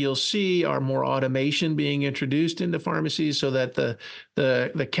changes that you'll see are more automation being introduced into pharmacies, so that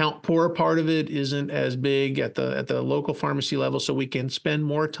the count pour part of it isn't as big at the local pharmacy level, so we can spend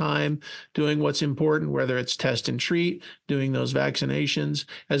more time doing what's important, whether it's test and treat, doing those vaccinations,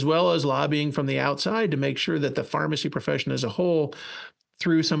 as well as lobbying from the outside to make sure that the pharmacy profession as a whole,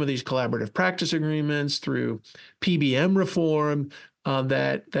 through some of these collaborative practice agreements, through PBM reform,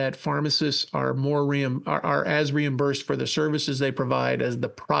 that pharmacists are are as reimbursed for the services they provide as the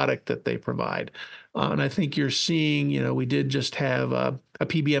product that they provide. And I think you're seeing, we did just have a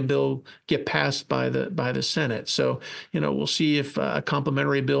PBM bill get passed by the Senate. So, we'll see if a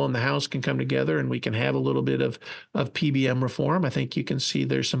complementary bill in the House can come together and we can have a little bit of PBM reform. I think you can see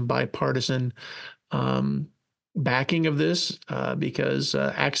there's some bipartisan backing of this, because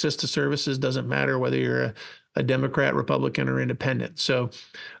access to services doesn't matter whether you're a Democrat, Republican, or independent. So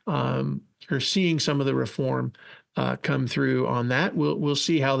you're seeing some of the reform come through on that. We'll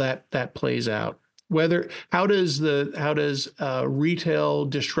see how that plays out. How does retail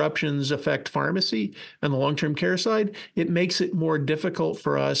disruptions affect pharmacy and the long-term care side? It makes it more difficult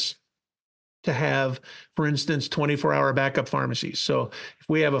for us to have, for instance, 24-hour backup pharmacies. So if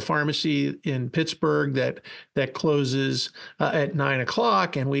we have a pharmacy in Pittsburgh that closes at 9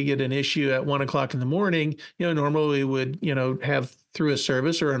 o'clock and we get an issue at 1 o'clock in the morning, normally we would, have, through a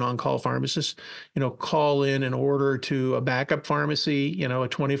service or an on-call pharmacist, call in an order to a backup pharmacy, a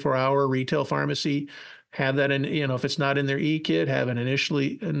 24-hour retail pharmacy, have that in, if it's not in their e-kit, have an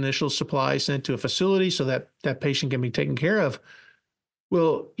initial supply sent to a facility so that that patient can be taken care of.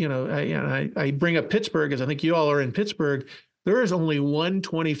 Well, I bring up Pittsburgh, as I think you all are in Pittsburgh. There is only one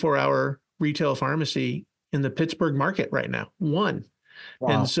 24-hour retail pharmacy in the Pittsburgh market right now. One.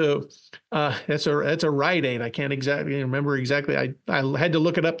 Wow. And so that's a Rite Aid. I can't exactly remember exactly. I had to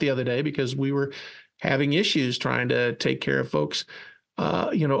look it up the other day because we were having issues trying to take care of folks,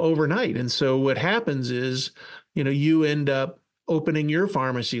 overnight. And so what happens is, you end up opening your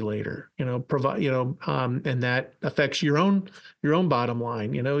pharmacy later, and that affects your own bottom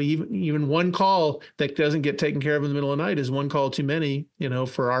line. Even one call that doesn't get taken care of in the middle of the night is one call too many,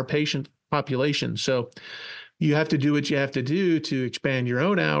 for our patient population. So you have to do what you have to do to expand your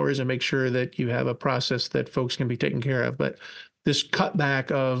own hours and make sure that you have a process that folks can be taken care of. But this cutback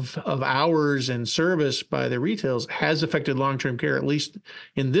of hours and service by the retails has affected long-term care, at least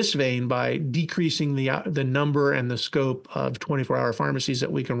in this vein, by decreasing the number and the scope of 24-hour pharmacies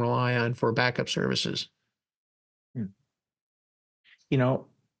that we can rely on for backup services.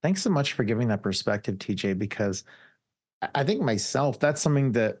 Thanks so much for giving that perspective, TJ, because I think myself, that's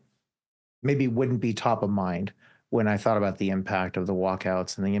something that maybe wouldn't be top of mind when I thought about the impact of the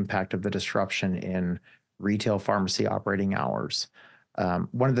walkouts and the impact of the disruption in retail pharmacy operating hours.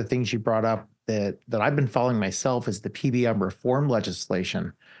 One of the things you brought up that I've been following myself is the PBM reform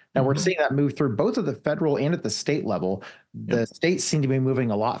legislation. Now we're seeing that move through both at the federal and at the state level. The states seem to be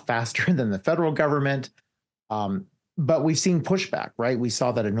moving a lot faster than the federal government, but we've seen pushback, right? We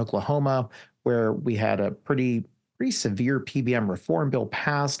saw that in Oklahoma, where we had a pretty severe PBM reform bill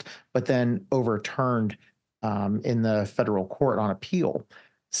passed, but then overturned in the federal court on appeal.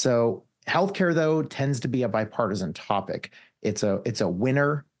 So Healthcare, though, tends to be a bipartisan topic. It's a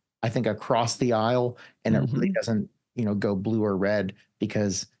winner, I think, across the aisle, and it really doesn't, go blue or red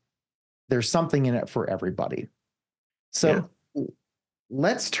because there's something in it for everybody. So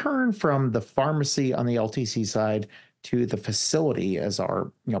let's turn from the pharmacy on the LTC side to the facility as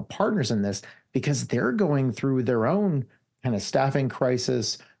our partners in this, because they're going through their own kind of staffing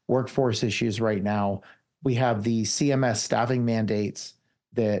crisis, workforce issues right now. We have the CMS staffing mandates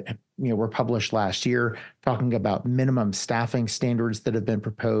that were published last year, talking about minimum staffing standards that have been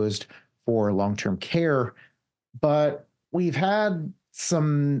proposed for long-term care. But we've had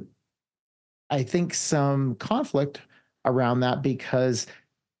some conflict around that because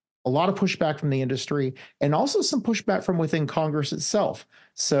a lot of pushback from the industry and also some pushback from within Congress itself.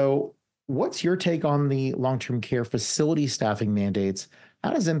 So what's your take on the long-term care facility staffing mandates?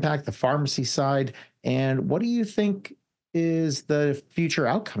 How does it impact the pharmacy side? And what do you think is the future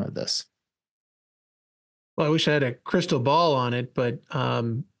outcome of this? Well, I wish I had a crystal ball on it, but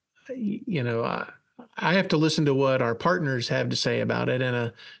I have to listen to what our partners have to say about it. And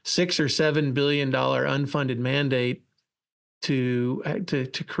a $6 or $7 billion unfunded mandate to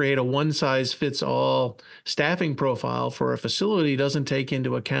create a one-size-fits-all staffing profile for a facility doesn't take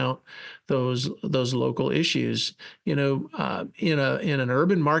into account those local issues. In an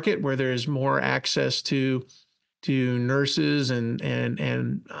urban market where there's more access to nurses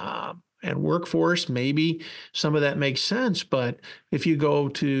and workforce, maybe some of that makes sense. But if you go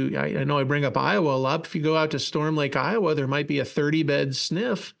to, I know I bring up Iowa a lot, but if you go out to Storm Lake, Iowa, there might be a 30-bed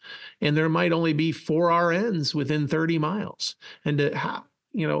SNF, and there might only be 4 RNs within 30 miles. And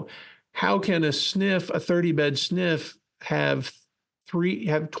how can a SNF, a 30-bed SNF, have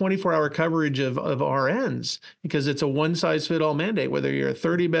 24-hour coverage of RNs? Because it's a one-size-fits-all mandate. Whether you're a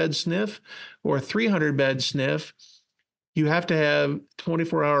 30-bed SNF or a 300-bed SNF, you have to have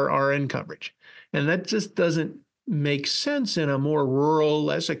 24-hour RN coverage. And that just doesn't make sense in a more rural,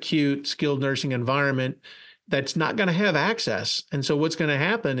 less acute, skilled nursing environment that's not going to have access. And so what's going to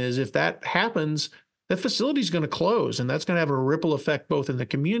happen is, if that happens, the facility is going to close, and that's going to have a ripple effect both in the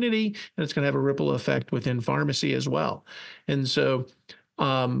community, and it's going to have a ripple effect within pharmacy as well. And so,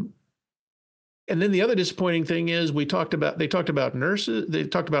 and then the other disappointing thing is they talked about nurses, they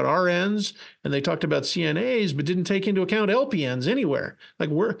talked about RNs, and they talked about CNAs, but didn't take into account LPNs anywhere.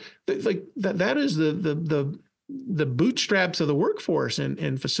 That is the bootstraps of the workforce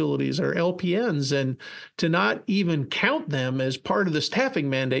in facilities are LPNs, and to not even count them as part of the staffing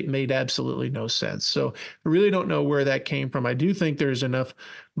mandate made absolutely no sense. So I really don't know where that came from. I do think there's enough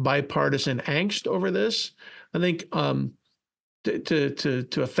bipartisan angst over this. I think to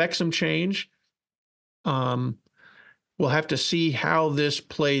affect some change. We'll have to see how this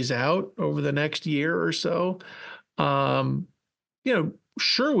plays out over the next year or so.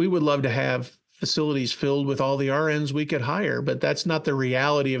 Sure, we would love to have facilities filled with all the RNs we could hire, but that's not the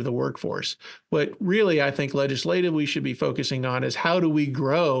reality of the workforce. What really I think legislatively we should be focusing on is, how do we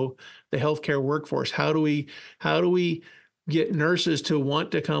grow the healthcare workforce? How do we get nurses to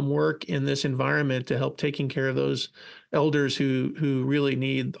want to come work in this environment to help taking care of those elders who really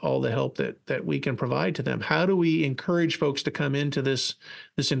need all the help that we can provide to them? How do we encourage folks to come into this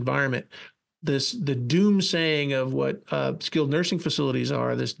environment? The doomsaying of what skilled nursing facilities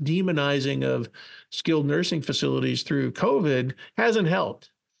are, this demonizing of skilled nursing facilities through COVID hasn't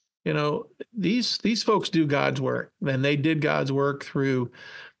helped. These folks do God's work, and they did God's work through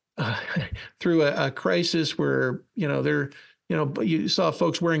a crisis where you saw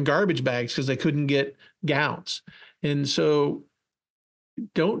folks wearing garbage bags because they couldn't get gowns. And so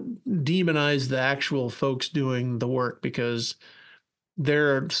don't demonize the actual folks doing the work, because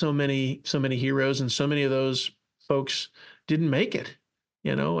there are so many heroes, and so many of those folks didn't make it,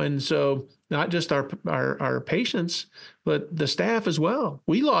 and so not just our patients, but the staff as well.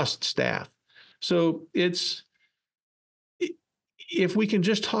 We lost staff. So if we can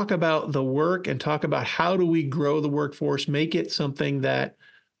just talk about the work and talk about how do we grow the workforce, make it something that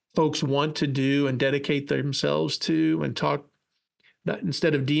folks want to do and dedicate themselves to, and talk,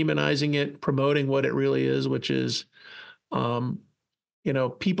 instead of demonizing it, promoting what it really is, which is,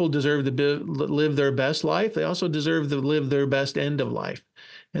 people deserve to live their best life. They also deserve to live their best end of life.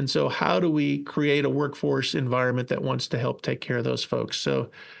 And so how do we create a workforce environment that wants to help take care of those folks?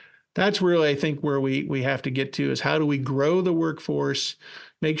 So that's really, I think, where we have to get to, is how do we grow the workforce,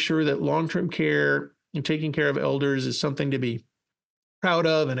 make sure that long-term care and taking care of elders is something to be proud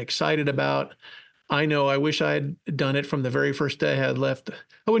of and excited about. I know I wish I had done it from the very first day I had left.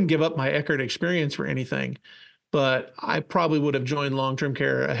 I wouldn't give up my Eckerd experience for anything, but I probably would have joined long-term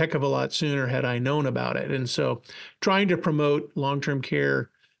care a heck of a lot sooner had I known about it. And so trying to promote long-term care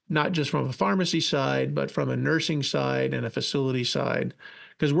not just from a pharmacy side, but from a nursing side and a facility side,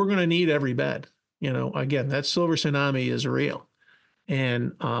 because we're going to need every bed. Again, that silver tsunami is real.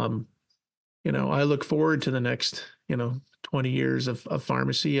 And, I look forward to the next, 20 years of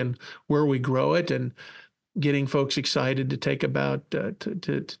pharmacy and where we grow it and getting folks excited to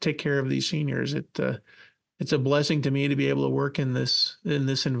to take care of these seniors. It's a blessing to me to be able to work in this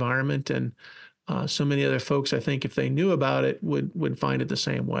environment, and so many other folks, I think, if they knew about it, would find it the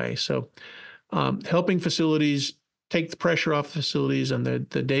same way. So, helping facilities take the pressure off facilities and the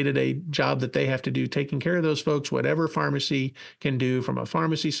day-to-day job that they have to do, taking care of those folks, whatever pharmacy can do from a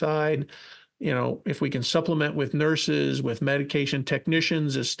pharmacy side. If we can supplement with nurses, with medication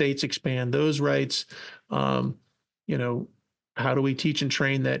technicians, as states expand those rights, how do we teach and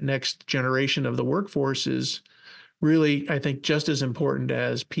train that next generation of the workforce is really, I think, just as important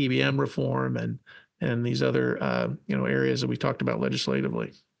as PBM reform and these other, areas that we talked about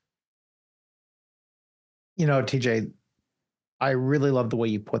legislatively. TJ, I really love the way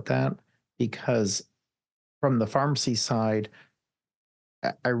you put that, because from the pharmacy side,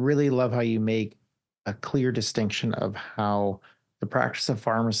 I really love how you make a clear distinction of how the practice of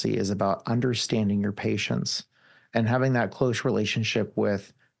pharmacy is about understanding your patients and having that close relationship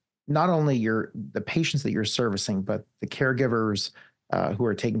with not only the patients that you're servicing, but the caregivers who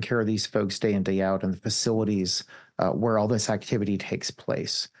are taking care of these folks day in, day out, and the facilities where all this activity takes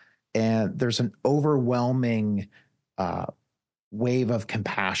place. And there's an overwhelming wave of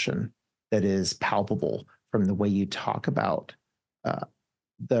compassion that is palpable from the way you talk about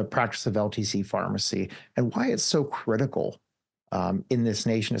the practice of LTC pharmacy and why it's so critical in this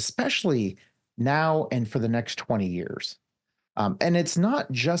nation, especially now and for the next 20 years. And it's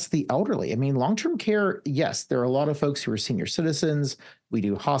not just the elderly. I mean, long-term care, yes, there are a lot of folks who are senior citizens. We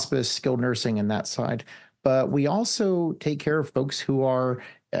do hospice, skilled nursing, and that side. But we also take care of folks who are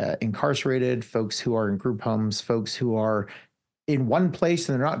incarcerated, folks who are in group homes, folks who are in one place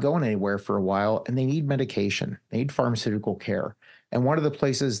and they're not going anywhere for a while, and they need medication. They need pharmaceutical care. And one of the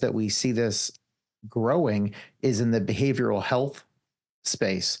places that we see this growing is in the behavioral health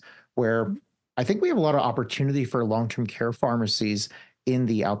space, where I think we have a lot of opportunity for long-term care pharmacies in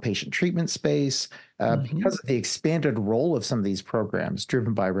the outpatient treatment space because of the expanded role of some of these programs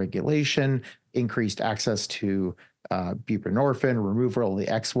driven by regulation, increased access to buprenorphine, removal of the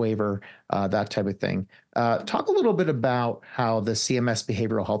X waiver, that type of thing. Talk a little bit about how the CMS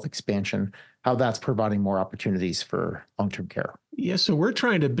behavioral health expansion, how that's providing more opportunities for long-term care. Yeah, so we're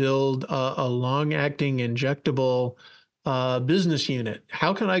trying to build a long-acting injectable business unit.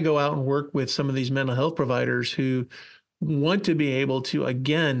 How can I go out and work with some of these mental health providers who want to be able to,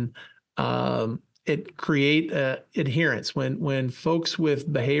 again, create adherence when folks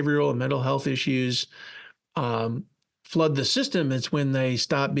with behavioral and mental health issues flood the system? It's when they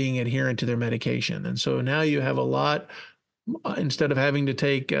stop being adherent to their medication. And so now you have a lot. Instead of having to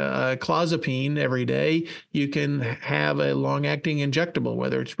take clozapine every day, you can have a long-acting injectable,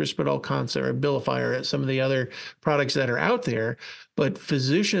 whether it's Risperdal Consta or Abilify or some of the other products that are out there. But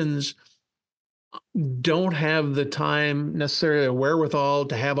physicians don't have the time, necessarily a wherewithal,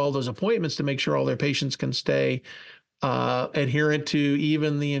 to have all those appointments to make sure all their patients can stay adherent to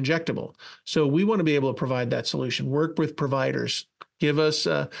even the injectable. So we want to be able to provide that solution. Work with providers, give us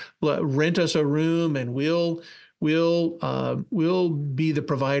rent us a room, and we'll be the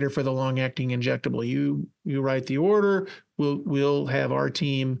provider for the long-acting injectable. You write the order. We'll have our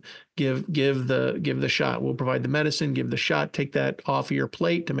team give the shot. We'll provide the medicine, give the shot, take that off of your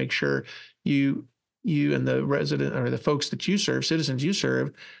plate to make sure you and the resident or the folks that you serve, citizens you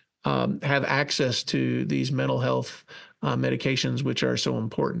serve, have access to these mental health medications, which are so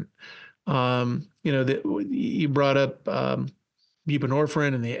important. You brought up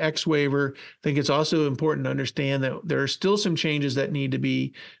buprenorphine and the X waiver. I think it's also important to understand that there are still some changes that need to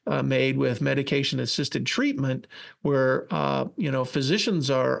be made with medication-assisted treatment, where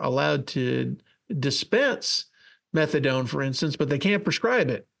physicians are allowed to dispense methadone, for instance, but they can't prescribe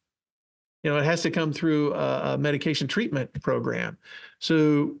it. It has to come through a medication treatment program.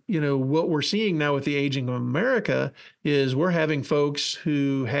 So, what we're seeing now with the aging of America is we're having folks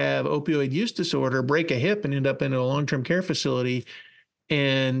who have opioid use disorder break a hip and end up in a long-term care facility,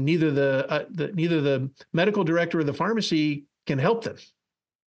 and neither the medical director or the pharmacy can help them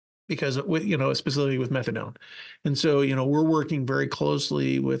because specifically with methadone. And so, we're working very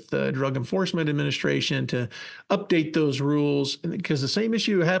closely with the Drug Enforcement Administration to update those rules, because the same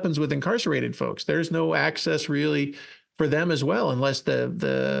issue happens with incarcerated folks. There's no access really for them as well, unless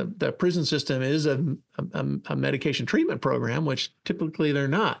the prison system is a medication treatment program, which typically they're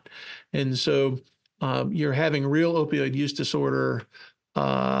not. And so you're having real opioid use disorder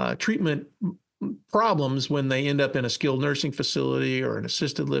treatment problems when they end up in a skilled nursing facility or an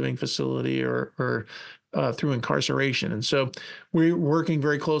assisted living facility or through incarceration. And so we're working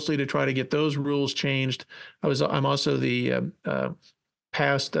very closely to try to get those rules changed. I'm also the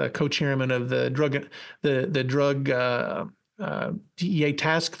past co-chairman of the drug DEA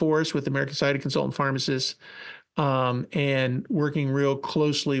task force with the American Society of Consultant Pharmacists, and working real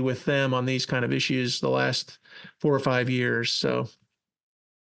closely with them on these kind of issues the last 4 or 5 years. So.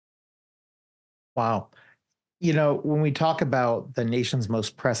 Wow. When we talk about the nation's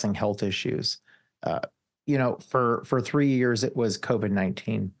most pressing health issues, for 3 years, it was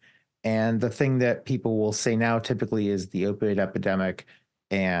COVID-19. And the thing that people will say now typically is the opioid epidemic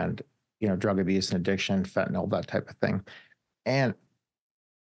and, drug abuse and addiction, fentanyl, that type of thing. And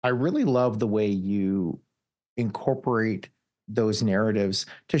I really love the way you incorporate those narratives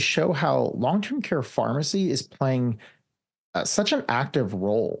to show how long-term care pharmacy is playing such an active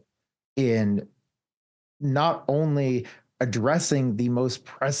role in not only addressing the most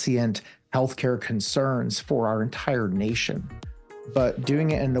prescient healthcare concerns for our entire nation, but doing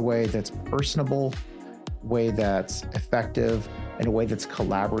it in a way that's personable, way that's effective, and a way that's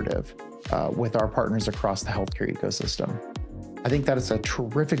collaborative with our partners across the healthcare ecosystem. I think that is a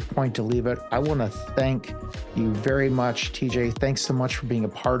terrific point to leave it. I want to thank you very much, TJ. Thanks so much for being a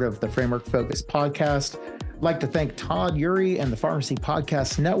part of the Framework Focus podcast. I'd like to thank Todd, Yuri, and the Pharmacy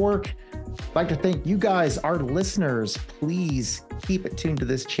Podcast Network. I'd like to thank you guys, our listeners. Please keep it tuned to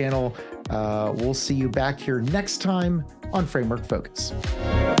this channel. We'll see you back here next time on Framework Focus.